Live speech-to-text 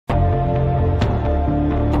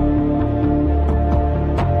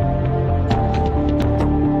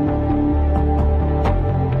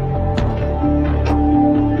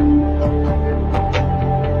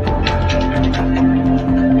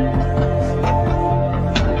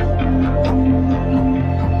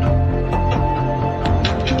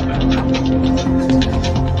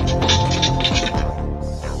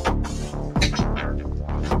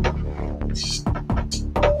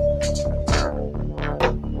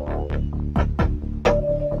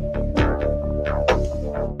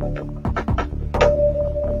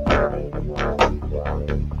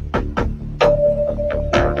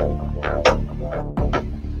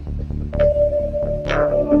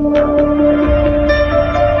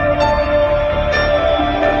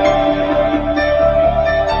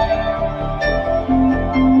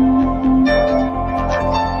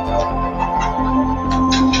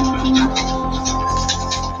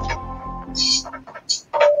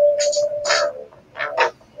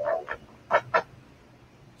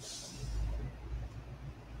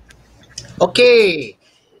Okay,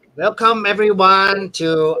 welcome everyone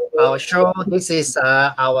to our show. This is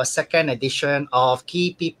our second edition of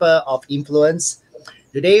Key People of Influence.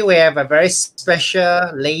 Today we have a very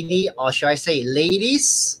special lady, or should I say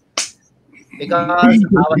ladies, because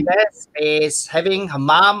our guest is having her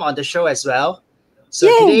mom on the show as well.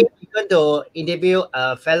 So today we're going to interview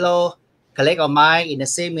a fellow colleague of mine in the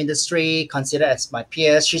same industry, considered as my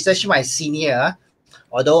peers. She's actually my senior,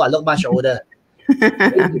 although I look much older.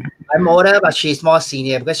 I'm older, but she's more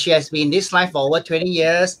senior because she has been in this line for over 20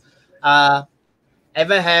 years. Uh,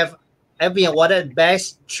 ever been awarded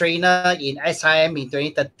best trainer in SIM in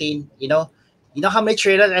 2013. You know how many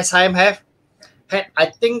trainers SIM have? I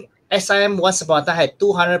think SIM once upon a time had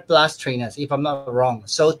 200 plus trainers, if I'm not wrong.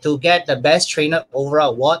 So to get the best trainer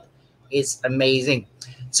overall award is amazing.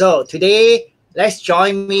 So today, let's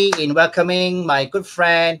join me in welcoming my good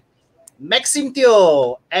friend Maxine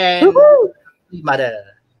Teo and mother.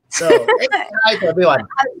 So hi to everyone.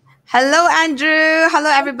 Hello, Andrew. Hello,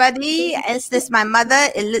 everybody. Is this my mother,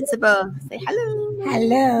 Elizabeth? Say hello.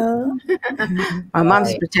 Hello. My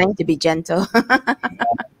mom's pretending to be gentle.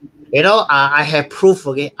 I have proof.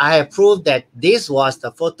 Okay, I have proof that this was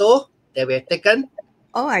the photo that we have taken.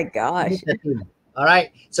 Oh my gosh. All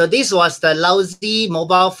right. So this was the lousy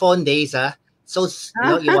mobile phone days. So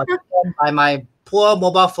it was by my poor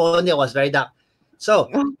mobile phone. It was very dark. So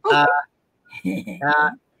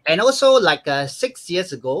and also like 6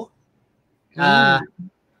 years ago,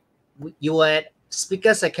 you were at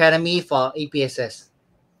Speakers Academy for APSS.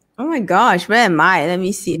 Oh my gosh, where am I? Let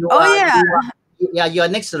me see. You are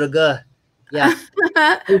next to the girl. Yeah.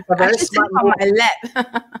 It's a very smart move. On my lap.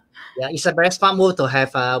 Yeah, it's a very smart move to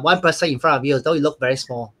have one person in front of you, though you look very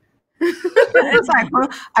small.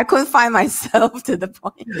 I couldn't find myself to the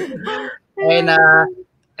point.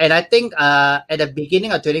 And I think at the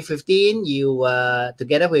beginning of 2015, you were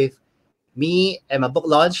together with me and my book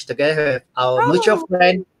launch together with our mutual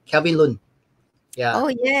friend, Kelvin Lun. Yeah. Oh,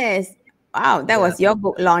 yes. Wow, that was your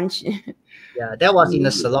book launch. Yeah, that was in the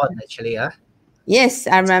salon, actually. Yes,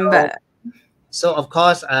 I remember. So of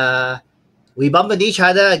course, we bumped into each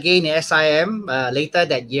other again in SIM later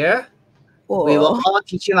that year. Oh. We were all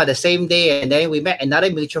teaching on the same day, and then we met another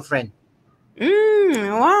mutual friend.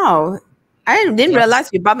 Wow. I didn't realize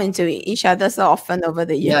we bump into each other so often over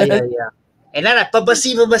the years. Yeah. And then I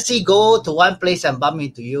purposely go to one place and bump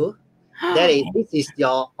into you. This is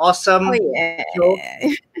your awesome show.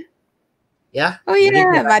 Yeah. Oh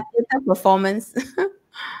yeah, my theater performance.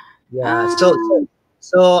 Yeah. So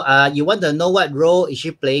you want to know what role is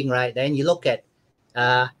she playing, right? Then you look at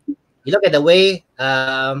the way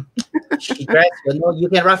she dressed. You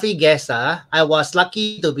can roughly guess. I was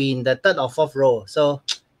lucky to be in the third or fourth row, so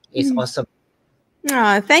it's awesome.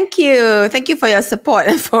 Oh, thank you for your support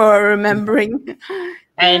and for remembering.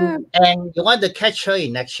 And you want to catch her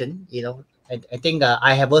in action. I think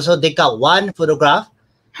I have also dig out one photograph.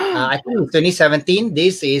 I think in 2017.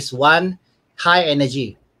 This is one high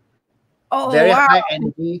energy. Oh, very wow. High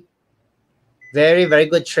energy. Very, very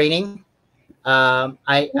good training.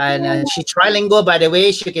 She's trilingual, by the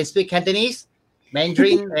way. She can speak Cantonese,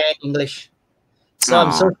 Mandarin, and English. So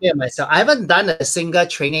I'm so proud of myself. I haven't done a single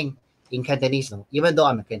training in Cantonese, no, even though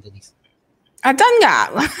I'm a Cantonese. 真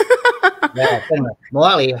㗎？真係冇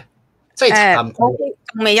呃你嘅，真係慚愧。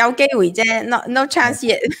未有機會啫，no chance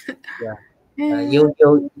yet。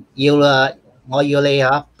我要你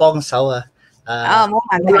幫手冇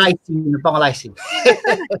問題。拉線，幫我拉線。得，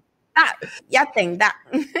一定得。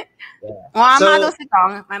我阿媽都識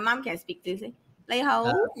講，my mom can speak 少少。你好，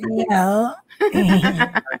你好。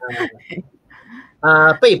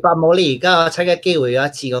不如伯母，你而家趁嘅機會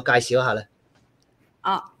自我介紹一下啦。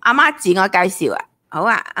哦，阿媽自我介紹啊，好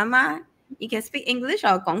啊，阿媽，you can speak English 或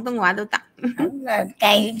廣東話都得。講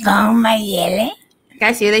乜嘢咧？介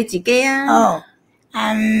紹你自己啊。我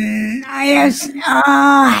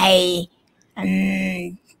係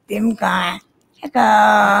點講啊？一個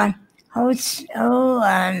好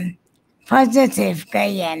positive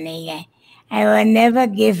嘅人嚟嘅。I will never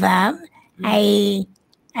give up. I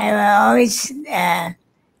will always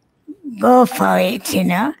go for it,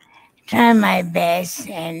 try my best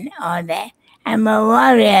and all that. I'm a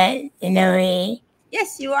warrior in a way.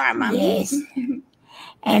 Yes, you are, Mommy. Yes.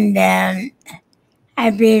 And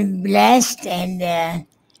I've been blessed and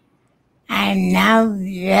I'm now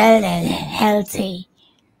well and healthy.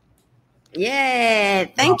 Yeah.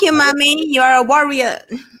 Thank you, Mommy. You are a warrior.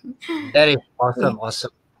 That is awesome.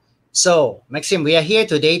 Awesome. So, Maxime, we are here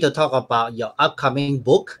today to talk about your upcoming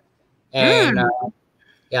book. And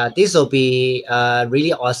this will be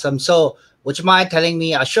really awesome. So, would you mind telling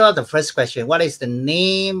me, I'll show the first question. What is the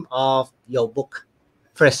name of your book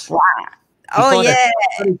first? Wow. Oh, Before yeah.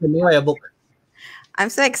 what is the name of your book? I'm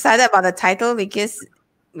so excited about the title because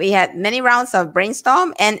we had many rounds of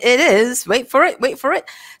brainstorm, and it is, wait for it,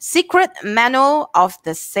 Secret Manual of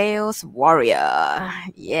the Sales Warrior.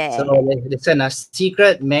 Yeah. So listen, a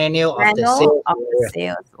secret manual of the Manual sales of the warrior.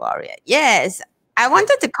 Sales Warrior. Yes. I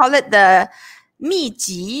wanted to call it the 秘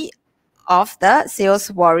籍 of the Sales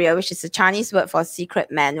Warrior, which is a Chinese word for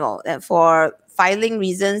secret manual. And for filing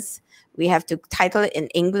reasons, we have to title it in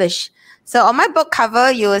English. So on my book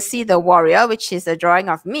cover, you will see the warrior, which is a drawing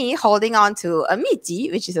of me holding on to a 秘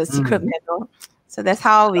籍, which is a secret manual. So that's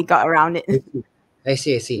how we got around it. I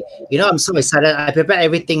see. You know, I'm so excited. I prepared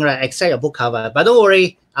everything right except your book cover. But don't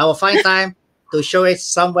worry, I will find time to show it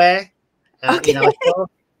somewhere in our show.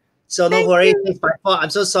 So no worry. It's my fault.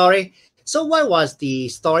 I'm so sorry. So what was the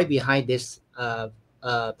story behind this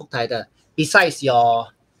book title? Besides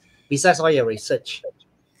all your research,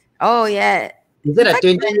 Oh, yeah. is it a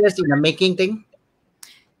 20 years in the making thing?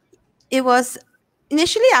 It was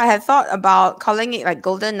initially I had thought about calling it like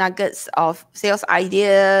golden nuggets of sales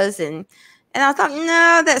ideas, and I thought,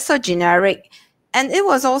 no, that's so generic. And it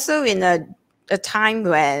was also in a time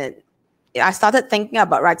when I started thinking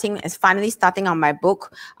about writing and finally starting on my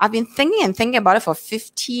book. I've been thinking about it for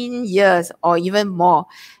 15 years or even more.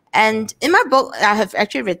 And in my book, I have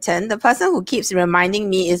actually written, the person who keeps reminding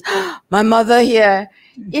me is my mother here.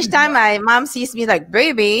 Each time my mom sees me like,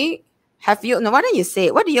 baby, why don't you say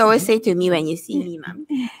it? What do you always say to me when you see me, mom?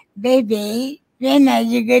 Baby, when are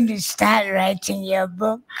you going to start writing your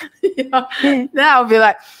book? Then I'll be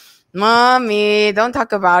like, Mommy, don't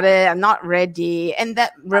talk about it. I'm not ready. And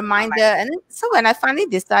that reminder. And so when I finally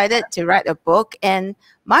decided to write a book, and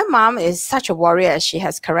my mom is such a warrior, as she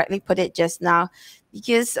has correctly put it just now,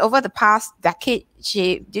 because over the past decade,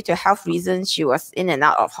 due to health reasons, she was in and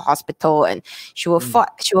out of hospital, and she will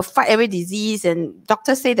fight every disease, and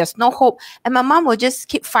doctors say there's no hope, and my mom will just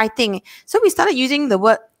keep fighting. So we started using the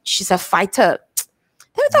word she's a fighter.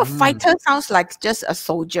 Then we thought fighter sounds like just a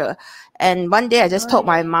soldier. And one day I just told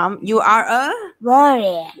my mom, you are a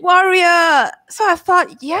warrior. So I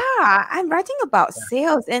thought, yeah, I'm writing about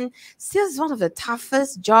sales, and sales is one of the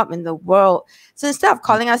toughest jobs in the world. So instead of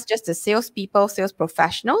calling us just the salespeople, sales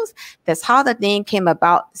professionals, that's how the name came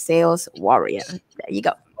about, Sales Warrior. There you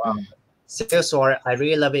go. Wow. Sales warrior, I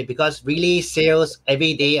really love it because really sales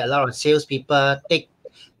every day, a lot of salespeople take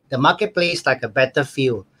the marketplace like a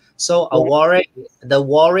battlefield. So the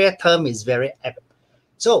warrior term is very apt.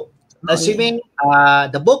 So assuming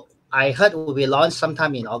the book I heard will be launched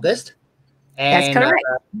sometime in August. And, that's correct.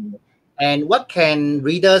 And what can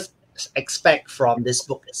readers expect from this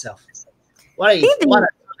book itself? What are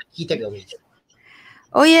the key takeaways?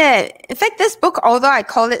 Oh, yeah. In fact, this book, although I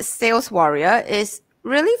call it Sales Warrior, is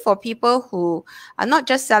really for people who are not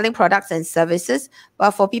just selling products and services,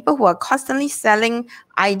 but for people who are constantly selling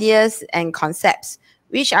ideas and concepts,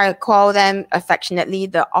 which I call them affectionately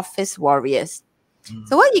the office warriors.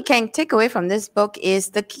 So what you can take away from this book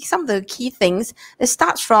is some of the key things. It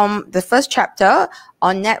starts from the first chapter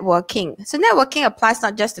on networking. So networking applies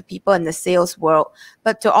not just to people in the sales world,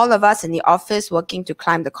 but to all of us in the office working to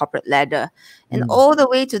climb the corporate ladder. And all the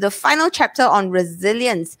way to the final chapter on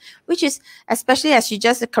resilience, which is, especially as you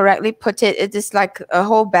just correctly put it, it is like a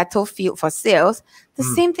whole battlefield for sales. The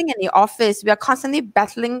same thing in the office. We are constantly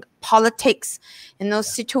battling politics,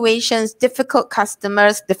 situations, difficult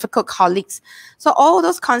customers, difficult colleagues. So all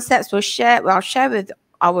those concepts I'll share with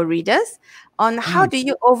our readers on how do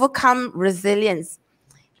you overcome resilience.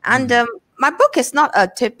 And my book is not a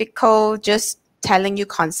typical just telling you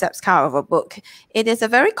concepts kind of a book. It is a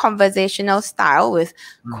very conversational style with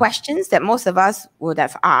questions that most of us would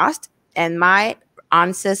have asked and my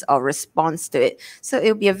answers or response to it. So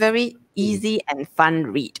it'll be a very easy and fun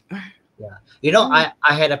read. Yeah.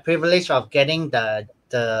 I had a privilege of getting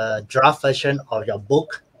the draft version of your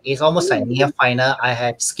book. It's almost like near final. I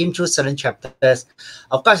have skimmed through certain chapters.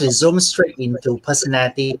 Of course, it zooms straight into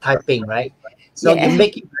personality typing, right? So you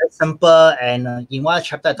make it very simple, and in one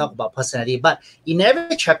chapter I talk about personality, but in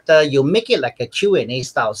every chapter you make it like a Q&A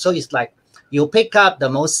style. So it's like you pick up the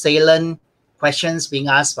most salient questions being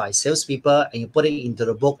asked by salespeople and you put it into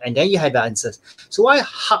the book, and then you have the answers. So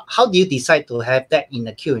how do you decide to have that in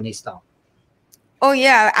a Q&A style? Oh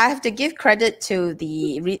yeah, I have to give credit to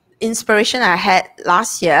the inspiration I had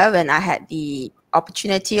last year when I had the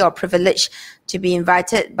opportunity or privilege to be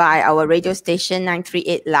invited by our radio station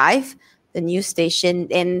 938 Live, the news station,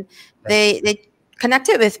 and they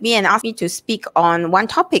connected with me and asked me to speak on one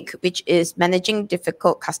topic, which is managing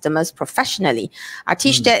difficult customers professionally. I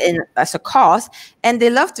teach that as a course, and they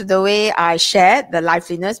loved the way I shared the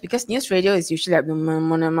liveliness, because news radio is usually like,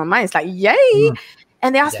 my mind is like, yay!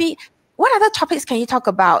 And they asked me, what other topics can you talk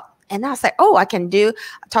about? And I was like, oh, I can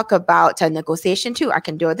talk about negotiation too. I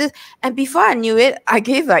can do this. And before I knew it, I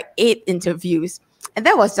gave like 8 interviews. And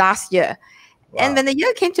that was last year. Wow. And when the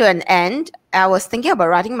year came to an end, I was thinking about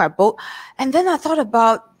writing my book. And then I thought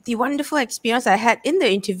about the wonderful experience I had in the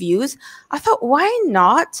interviews. I thought, why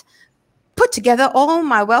not put together all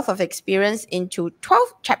my wealth of experience into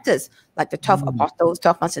 12 chapters, like the 12 apostles,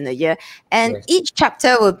 12 months in a year. And Yes. each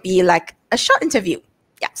chapter would be like a short interview.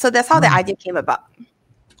 Yeah. So that's how the idea came about.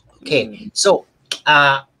 Okay, so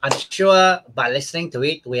I'm sure by listening to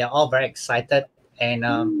it, we are all very excited. And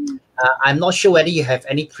I'm not sure whether you have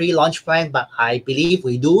any pre-launch plan, but I believe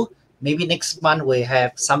we do. Maybe next month we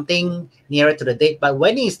have something nearer to the date. But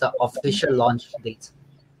when is the official launch date?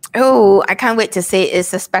 Oh, I can't wait to say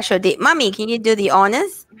it's a special date. Mommy, can you do the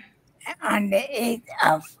honors? On the 8th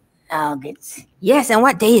of August. Yes, and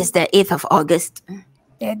what day is the 8th of August?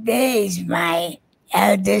 That day is my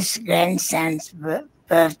eldest grandson's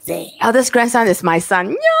birthday. Eldest grandson is my son.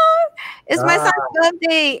 Yeah, it's my son's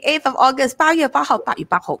birthday, 8th of August. 8月8号, 8月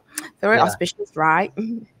8号. Very auspicious, right?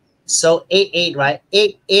 So 88, right?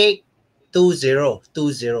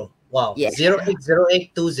 882020. Wow. Yeah.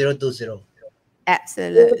 08082020.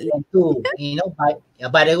 Absolutely. You know,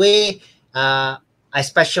 by the way, I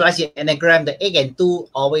specialize in Enneagram. The 8 and 2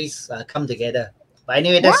 always come together. But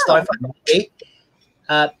anyway, that's story for another day.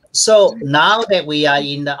 So now that we are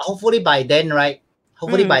in hopefully by then, right?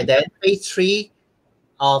 Hopefully by then, phase 3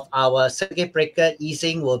 of our circuit breaker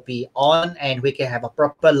easing will be on and we can have a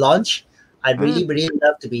proper launch. I'd really, really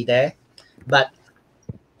love to be there. But,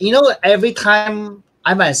 you know, every time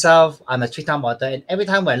I'm a 3-time author, and every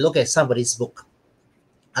time when I look at somebody's book,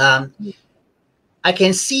 I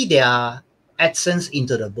can see their essence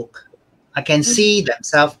into the book. I can see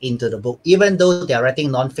themselves into the book, even though they're writing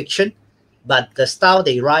nonfiction, but the style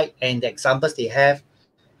they write and the examples they have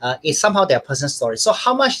is somehow their personal story. So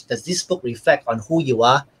how much does this book reflect on who you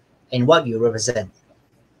are and what you represent?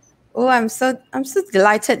 Oh, I'm so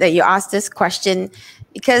delighted that you asked this question,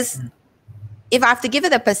 because if I have to give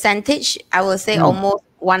it a percentage, I will say almost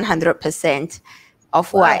 100% of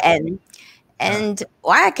who I am. And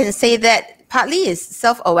why I can say that partly is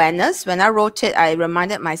self-awareness. When I wrote it, I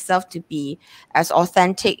reminded myself to be as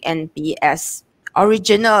authentic and be as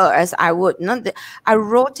original as I would. I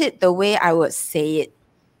wrote it the way I would say it.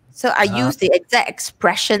 So I use the exact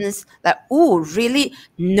expressions like, oh, really?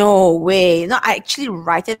 No way. No, I actually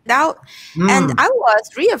write it out. And I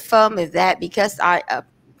was reaffirmed with that because I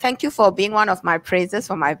thank you for being one of my praisers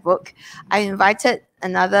for my book. I invited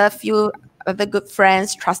another few other good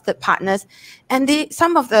friends, trusted partners, and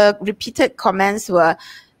some of the repeated comments were,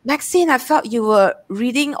 Maxine, I felt you were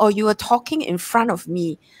reading or you were talking in front of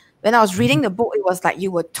me. When I was reading the book, it was like you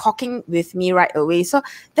were talking with me right away. So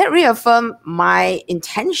that reaffirmed my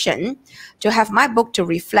intention to have my book to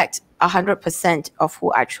reflect 100% of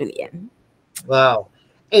who I truly am. Wow.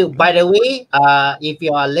 Hey, by the way, if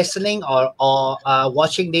you are listening or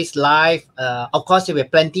watching this live, of course, there will be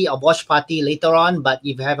plenty of watch party later on. But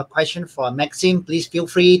if you have a question for Maxine, please feel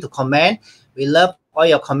free to comment. We love all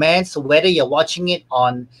your comments, whether you're watching it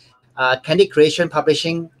on Candy Creation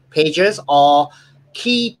Publishing pages or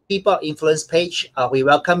Key People Influence page. We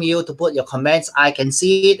welcome you to put your comments. I can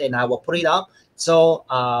see it and I will put it up. So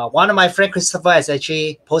one of my friends, Christopher, has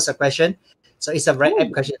actually posed a question. So it's a very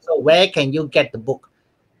apt question. So where can you get the book?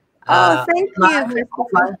 Oh, thank you,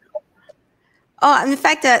 Christopher. Oh, in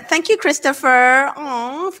fact, thank you, Christopher,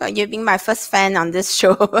 for you being my first fan on this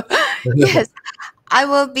show. Yes, I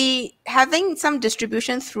will be having some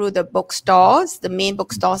distribution through the bookstores, the main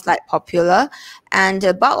bookstores like Popular, and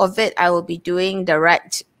the bulk of it I will be doing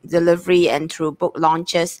direct delivery and through book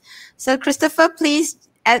launches. So, Christopher, please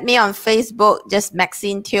add me on Facebook, just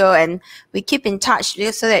Maxine Teo, and we keep in touch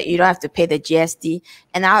so that you don't have to pay the GST.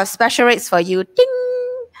 And I'll have special rates for you. Ding!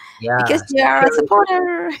 Yeah, because you are a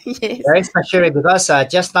supporter. Yes. Very special because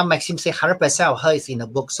just now Maxine said 100% of her is in the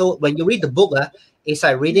book. So when you read the book, it's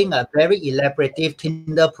like reading a very elaborative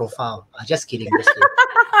Tinder profile. Just kidding. Just kidding.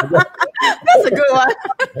 That's a good one.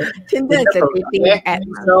 Tinder is a dating app.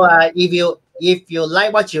 So if you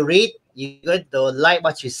like what you read, you're going to like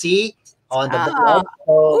what you see on the book.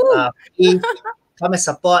 So please come and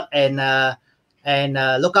support and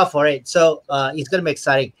look out for it. So it's going to be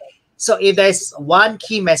exciting. So if there's one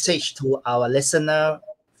key message to our listener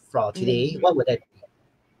for today, what would that be?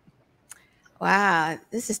 Wow,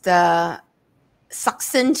 this is the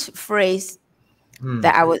succinct phrase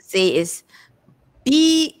that I would say is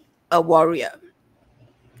be a warrior.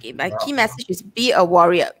 Okay, my key message is be a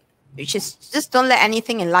warrior, which is just don't let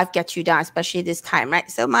anything in life get you down, especially this time, right?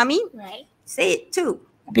 So, Mommy, Right. say it too.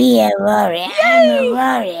 Be a warrior. I'm a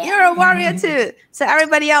warrior. You're a warrior too. So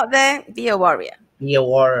everybody out there, be a warrior. Be a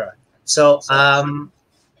warrior. So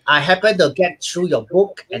I happened to get through your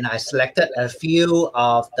book, and I selected a few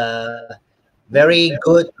of the very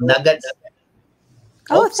good nuggets.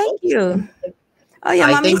 Oh, thank you. Oh, your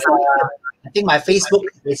I mommy's think I think my Facebook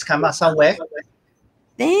is come out somewhere.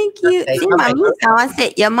 Thank you. Okay, See, come mommy, on. someone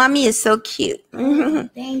said your mommy is so cute.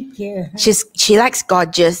 Thank you. She likes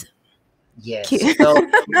gorgeous. Yes. Cute. So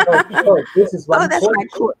this is one Oh, that's quote. my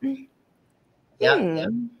quote. Yeah.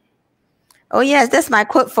 Oh, yes, that's my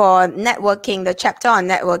quote for networking, the chapter on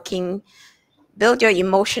networking. Build your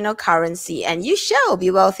emotional currency, and you shall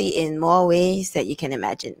be wealthy in more ways that you can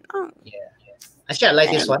imagine. Oh, Yeah. Actually, I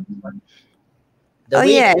like this one. The Oh,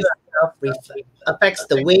 way yes. you affects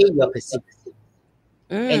the way you are perceived.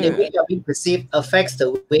 And the way you are being perceived affects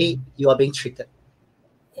the way you are being treated.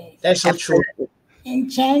 That's so true. In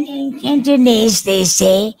Cantonese, they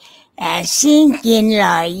say, 先見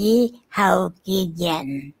來意後見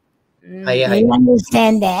人.係啊 Do you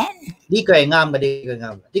understand that? 呢句係啱嘅，呢句啱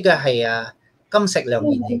嘅，呢句係金石良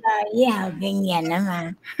言嚟。來意後見人啊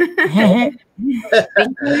嘛。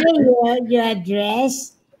Your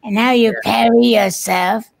dress and how you carry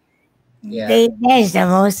yourself, that's the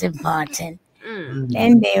most important.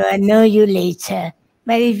 Then they will know you later.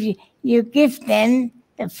 But if you give them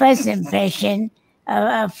the first impression,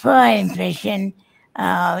 a poor impression,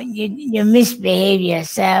 you misbehave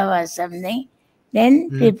yourself or something, then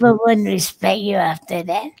people won't respect you after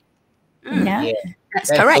that. You know? Yeah,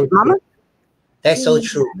 That's correct, so Mama. That's so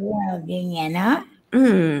true.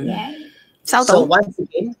 Yeah. So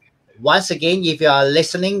once again, if you are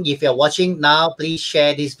listening, if you're watching now, please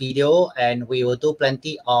share this video, and we will do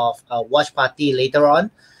plenty of watch party later on.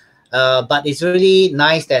 But it's really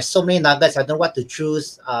nice. There's so many nuggets. I don't know what to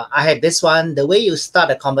choose. I have this one. The way you start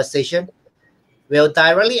a conversation will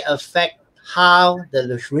directly affect how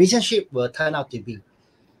the relationship will turn out to be.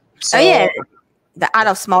 So, the art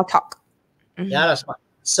of small talk. Yeah, that's fine.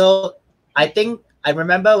 So I think I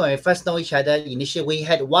remember when we first know each other, initially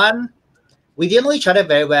we didn't know each other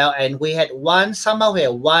very well, and we had one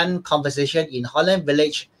conversation in Holland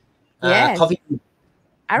Village coffee.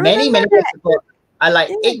 Many years ago.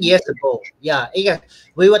 Like 8 years ago. Yeah, 8 years.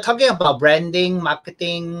 We were talking about branding,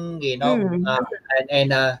 marketing,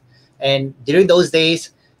 and during those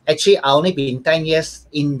days, actually I only been 10 years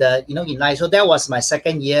in life. So that was my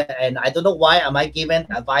second year, and I don't know why am I giving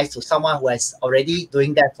advice to someone who has already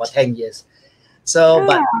doing that for 10 years. So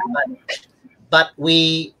but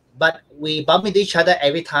we bump into each other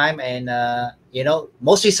every time, and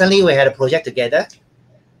most recently we had a project together,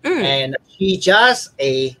 and she's just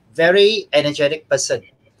a very energetic person.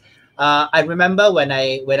 I remember when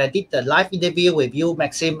I did the live interview with you,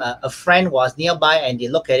 Maxine, a friend was nearby, and they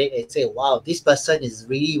look at it and say, "Wow, this person is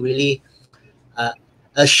really a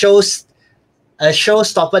showstopper."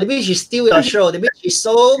 That means she's still your show. That means she's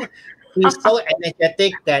so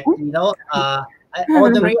energetic that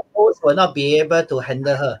all the real hosts will not be able to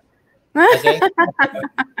handle her. Okay.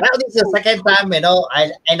 Now this is the second time,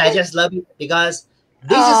 I just love it because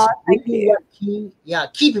this is really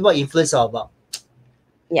what key people influence are about.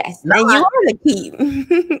 Yes, now, and you are the key.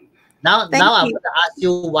 now I'm going to ask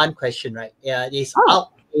you one question, right? Yeah, it's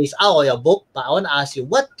out of your book, but I want to ask you,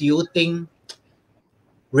 what do you think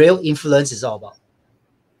real influence is all about?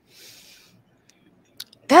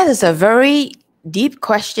 That is a very deep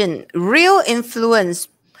question. Real influence.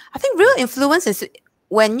 I think real influence is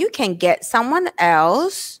when you can get someone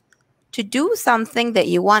else to do something that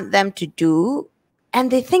you want them to do, and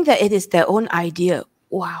they think that it is their own idea.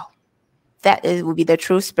 Wow. Would be the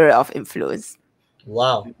true spirit of influence.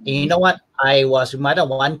 Wow. And you know what? I was reminded of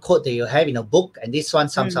one quote that you have in a book, and this one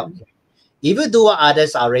sums up. If you do what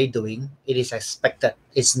others are already doing, it is expected.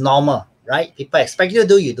 It's normal, right? People expect you to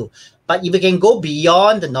do, you do. But if you can go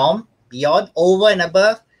beyond the norm, beyond, over and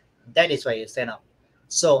above, that is where you stand out.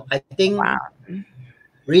 So I think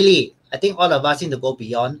really, I think all of us need to go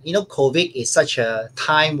beyond. COVID is such a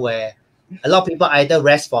time where a lot of people either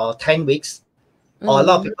rest for 10 weeks, or a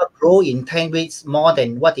lot of people grow in 10 weeks more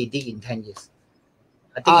than what they did in 10 years.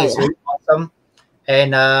 I think it's really awesome.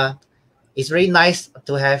 And it's really nice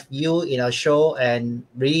to have you in our show. And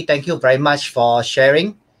really thank you very much for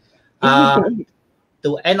sharing.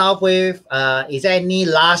 To end off with, is there any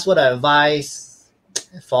last word of advice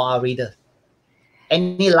for our reader?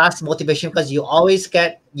 Any last motivation? Because you always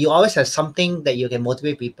have something that you can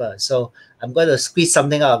motivate people. So I'm going to squeeze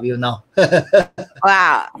something out of you now.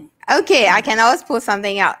 Wow. Okay, I can always pull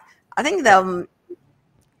something out. I think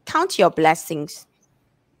count your blessings.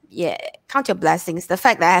 Yeah, count your blessings. The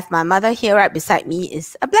fact that I have my mother here right beside me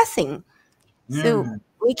is a blessing. So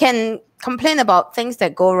we can complain about things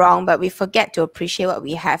that go wrong, but we forget to appreciate what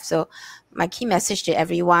we have. So my key message to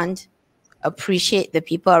everyone, appreciate the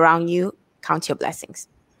people around you, count your blessings.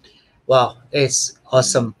 Wow, it's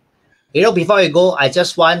awesome. You know, before I go, I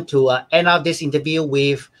just want to end up this interview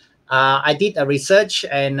with I did a research,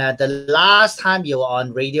 and the last time you were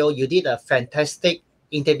on radio, you did a fantastic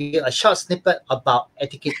interview, a short snippet about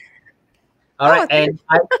etiquette. All right, and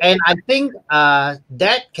I think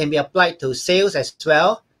that can be applied to sales as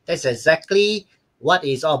well. That's exactly what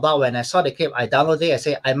it's all about. When I saw the clip, I downloaded it. I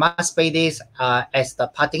said I must play this as the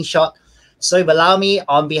parting shot. So if you allow me,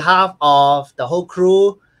 on behalf of the whole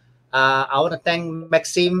crew, I want to thank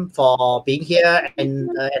Maxine for being here, and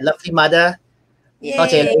lovely mother. 多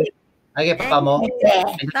謝你。OK，爸爸冇。多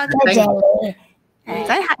謝你。唔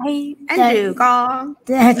使客氣，Andrew 哥。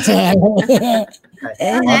多謝你。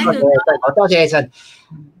我多謝陳。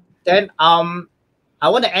Then I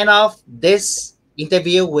want to end off this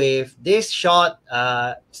interview with this short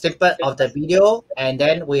snippet of the video, and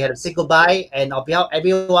then we have to say goodbye. And on behalf of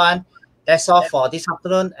everyone, that's all for this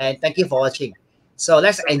afternoon, and thank you for watching. So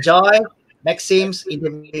let's enjoy Maxine's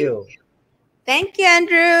interview. Thank you,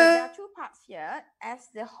 Andrew. There are two parts here. As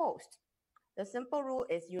the host, the simple rule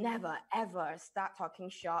is you never ever start talking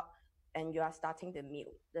shop and you are starting the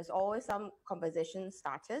meal. There's always some conversation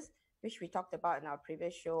starters, which we talked about in our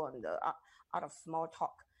previous show on the art of small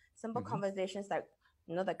talk. Simple conversations like,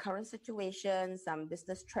 you know, the current situation, some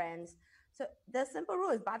business trends. So the simple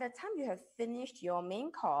rule is by the time you have finished your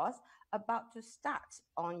main course, about to start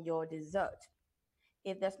on your dessert.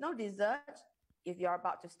 If there's no dessert, if you're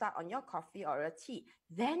about to start on your coffee or a tea,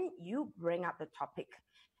 then you bring up the topic.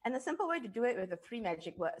 And a simple way to do it with the 3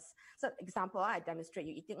 magic words. So example, I demonstrate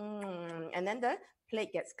you eating, and then the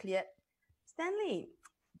plate gets cleared. Stanley,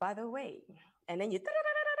 by the way, and then you,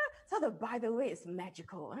 so the by the way is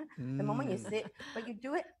magical. Huh? The moment you say it, but you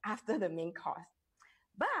do it after the main course.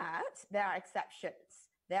 But there are exceptions.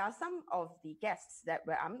 There are some of the guests that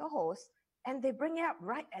where I'm the host, and they bring it up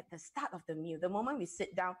right at the start of the meal. The moment we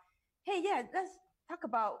sit down, hey, yeah, let's talk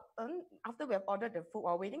about, after we have ordered the food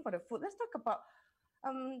or waiting for the food, let's talk about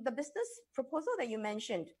the business proposal that you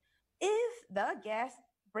mentioned. If the guest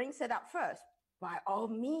brings it up first, by all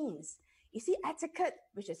means. You see, etiquette,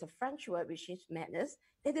 which is a French word, which is manners,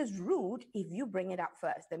 it is rude if you bring it up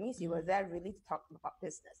first. That means you were there really to talk about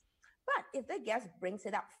business. But if the guest brings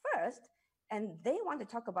it up first and they want to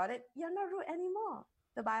talk about it, you're not rude anymore.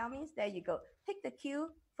 So by all means, there you go. Take the cue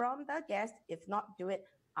from the guest. If not, do it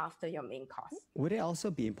after your main course. Would it also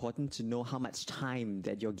be important to know how much time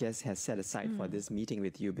that your guest has set aside for this meeting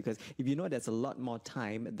with you? Because if you know there's a lot more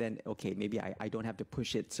time, then okay, maybe I don't have to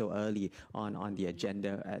push it so early on the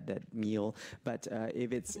agenda at that meal. But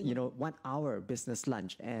if it's, 1 hour business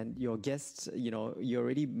lunch and your guests, you're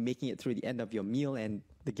already making it through the end of your meal and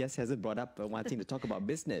the guest hasn't brought up wanting to talk about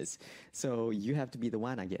business. So you have to be the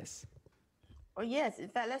one, I guess. Oh, yes. In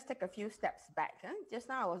fact, let's take a few steps back. Huh? Just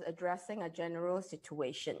now I was addressing a general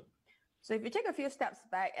situation. So if you take a few steps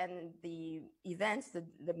back and the events,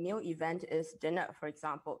 the meal event is dinner, for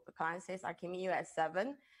example, the client says, I can meet you at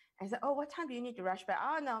 7. I said, oh, what time do you need to rush back?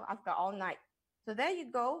 Oh, no, I've got all night. So there you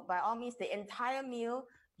go. By all means, the entire meal,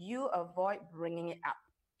 you avoid bringing it up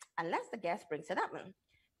unless the guest brings it up.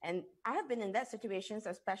 And I have been in that situations,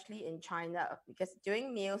 especially in China, because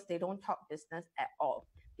during meals, they don't talk business at all.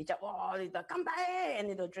 They just, they come back and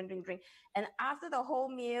they drink. And after the whole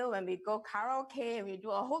meal, when we go karaoke, we do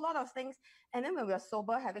a whole lot of things. And then when we're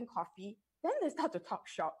sober having coffee, then they start to talk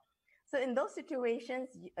shop. So in those situations,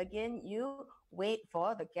 again, you wait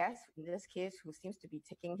for the guest, in this case, who seems to be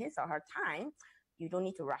taking his or her time. You don't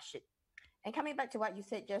need to rush it. And coming back to what you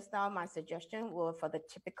said just now, my suggestion were for the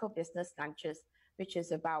typical business lunches, which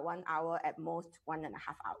is about 1 hour, at most 1.5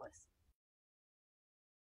 hours.